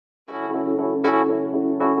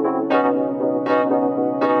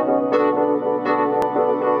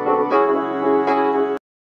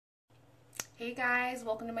guys,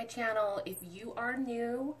 welcome to my channel. If you are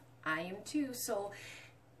new, I am too, so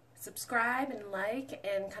subscribe and like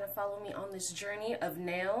and kind of follow me on this journey of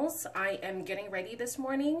nails. I am getting ready this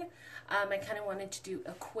morning. I kind of wanted to do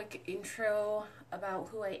a quick intro about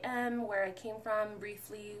who I am, where I came from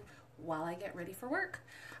briefly while I get ready for work.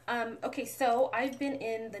 Okay, so I've been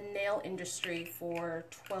in the nail industry for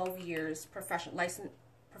 12 years,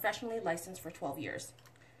 professionally licensed for 12 years,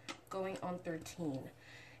 going on 13.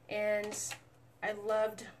 And I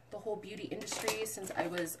loved the whole beauty industry since I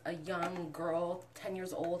was a young girl, 10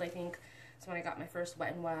 years old, I think. That's when I got my first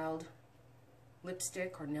Wet n Wild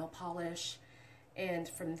lipstick or nail polish. And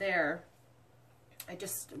from there, I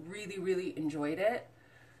just really enjoyed it.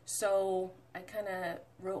 So I kind of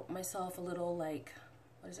wrote myself a little, like,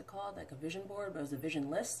 what is it called? Like a vision board, but it was a vision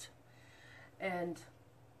list. And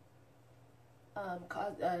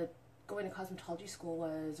going to cosmetology school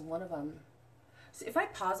was one of them. So if I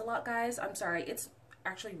pause a lot, guys, I'm sorry. It's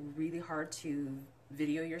actually really hard to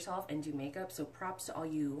video yourself and do makeup, so props to all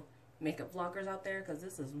you makeup vloggers out there, because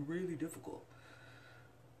this is really difficult.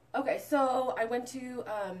 Okay, so I went to,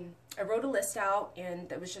 I wrote a list out, and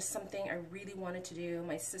that was just something I really wanted to do.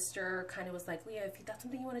 My sister kind of was like, Leah, if that's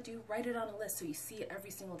something you want to do, write it on a list so you see it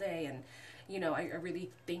every single day. And, you know, I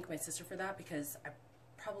really thank my sister for that, because I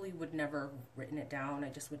probably would never written it down. I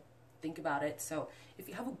just would think about it. So if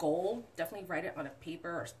you have a goal, definitely write it on a paper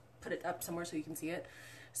or put it up somewhere so you can see it.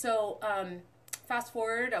 So fast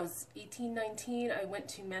forward, I was 18, 19, I went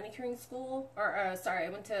to manicuring school, or sorry, I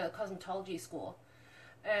went to cosmetology school.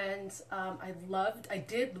 And I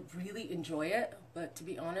did really enjoy it, but to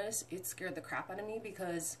be honest, it scared the crap out of me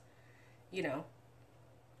because, you know,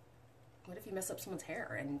 what if you mess up someone's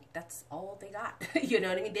hair and that's all they got? You know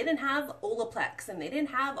what I mean? They didn't have Olaplex and they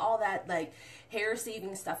didn't have all that like hair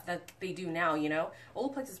saving stuff that they do now, you know?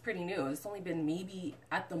 Olaplex is pretty new. It's only been maybe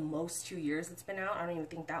at the most 2 years it's been out. I don't even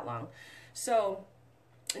think that long. So,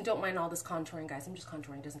 and don't mind all this contouring, guys. I'm just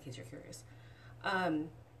contouring just in case you're curious.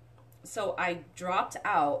 So I dropped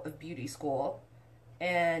out of beauty school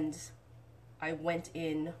and I went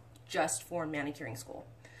in just for manicuring school.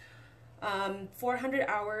 400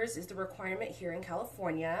 hours is the requirement here in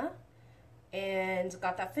California, and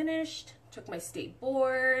got that finished, took my state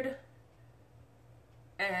board,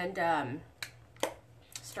 and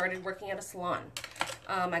started working at a salon.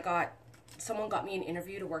 Someone got me an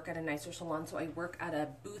interview to work at a nicer salon, so I work at a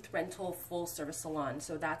booth rental full service salon.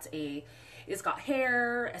 So it's got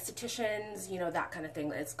hair, estheticians, you know, that kind of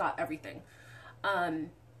thing. It's got everything.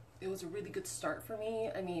 It was a really good start for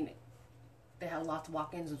me. I mean, they had lots of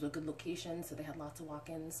walk-ins. It was a good location, so they had lots of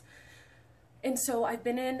walk-ins. And so I've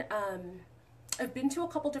been to a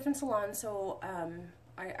couple different salons, so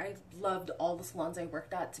I loved all the salons I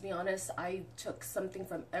worked at. To be honest, I took something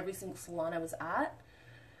from every single salon I was at.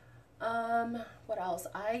 What else?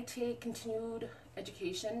 I take continued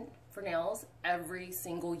education for nails every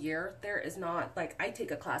single year. There is not, like, I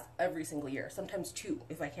take a class every single year, sometimes 2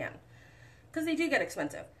 if I can, because they do get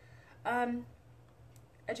expensive.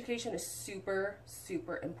 Education is super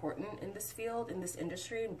important in this field, in this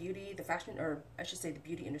industry, in beauty, the fashion, or I should say the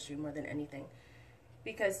beauty industry more than anything,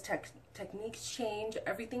 because techniques change,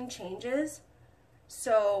 everything changes,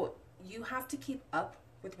 so you have to keep up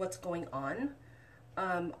with what's going on.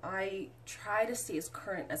 I try to stay as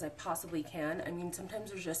current as I possibly can. I mean,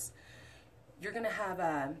 sometimes there's just, you're gonna have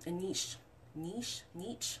a niche,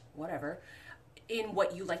 whatever, in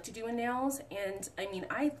what you like to do in nails. And I mean,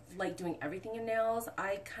 I like doing everything in nails.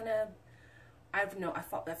 I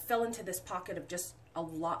fell into this pocket of just a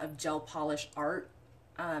lot of gel polish art.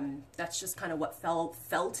 That's just kind of what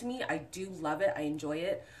fell to me. I do love it. I enjoy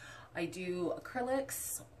it. I do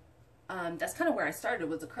acrylics. That's kind of where I started,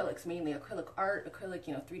 was acrylics, mainly acrylic art, acrylic,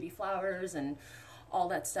 you know, 3D flowers and all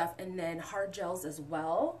that stuff. And then hard gels as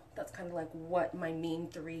well. That's kind of like what my main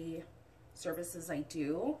 3 services I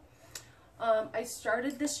do. I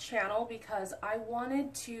started this channel because I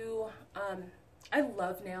wanted to, I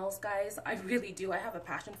love nails, guys. I really do. I have a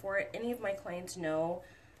passion for it. Any of my clients know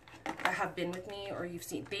that have been with me, or you've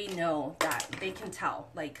seen, they know that, they can tell,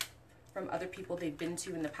 like, from other people they've been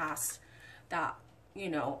to in the past, that, you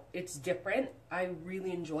know, it's different. I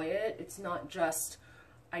really enjoy it. It's not just,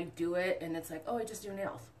 I do it and it's like, oh, I just do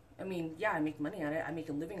nails. I mean, yeah, I make money on it. I make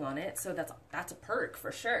a living on it. So that's a perk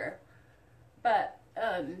for sure. But,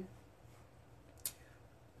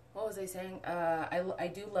 what was I saying?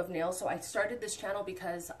 I do love nails, so I started this channel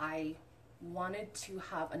because I wanted to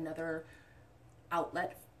have another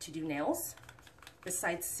outlet to do nails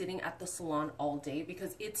besides sitting at the salon all day,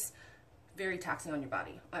 because it's very taxing on your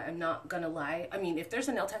body. I'm not gonna lie. I mean, if there's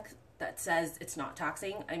a nail tech that says it's not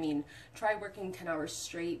taxing. I mean, try working 10 hours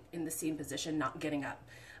straight in the same position, not getting up.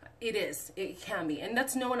 It can be. And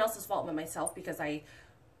that's no one else's fault but myself, because I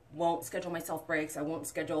won't schedule myself breaks. I won't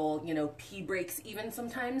schedule, you know, pee breaks even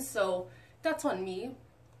sometimes. So that's on me.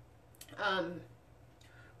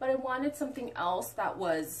 But I wanted something else that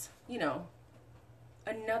was, you know,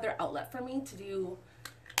 another outlet for me to do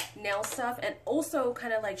nail stuff, and also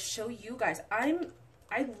kind of like show you guys. I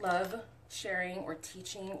love sharing or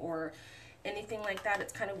teaching or anything like that.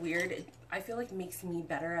 It's kind of weird. I feel like it makes me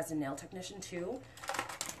better as a nail technician too.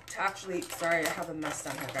 To actually, sorry, I have a mess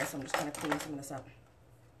down here, guys, so I'm just kind of cleaning some of this up.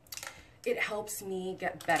 It helps me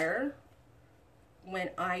get better when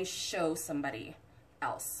I show somebody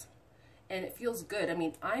else, and it feels good. I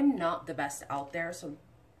mean, I'm not the best out there, so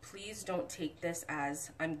please don't take this as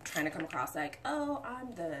I'm trying to come across like, oh,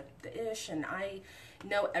 I'm the ish and I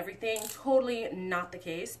know everything. Totally not the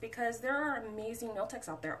case, because there are amazing nail techs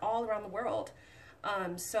out there all around the world.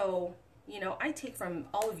 So, you know, I take from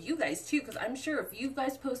all of you guys too, because I'm sure if you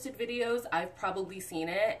guys posted videos, I've probably seen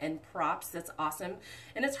it, and props, that's awesome.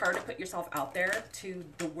 And it's hard to put yourself out there to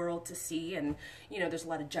the world to see, and, you know, there's a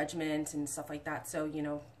lot of judgment and stuff like that. So, you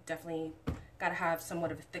know, definitely got to have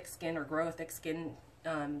somewhat of a thick skin, or grow a thick skin,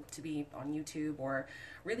 to be on YouTube or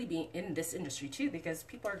really be in this industry too, because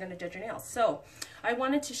people are going to judge your nails. So I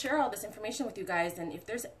wanted to share all this information with you guys, and if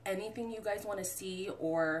there's anything you guys want to see,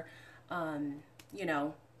 or you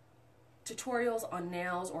know, tutorials on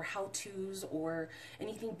nails or how-tos or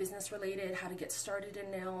anything business related, how to get started in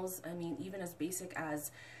nails, I mean, even as basic as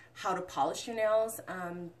how to polish your nails,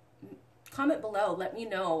 comment below, let me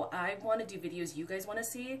know. I want to do videos you guys want to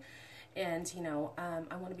see. And, you know,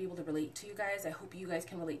 I want to be able to relate to you guys. I hope you guys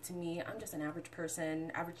can relate to me. I'm just an average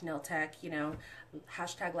person, average nail tech, you know,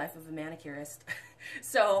 hashtag life of a manicurist.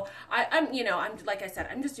 So I'm, you know, I'm, like I said,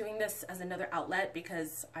 I'm just doing this as another outlet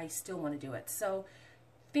because I still want to do it. So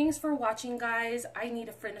thanks for watching, guys. I need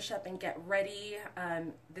to finish up and get ready.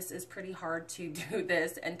 This is pretty hard to do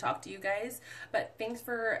this and talk to you guys, but thanks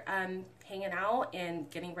for hanging out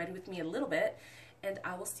and getting ready with me a little bit. And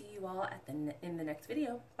I will see you all in the next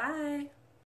video. Bye.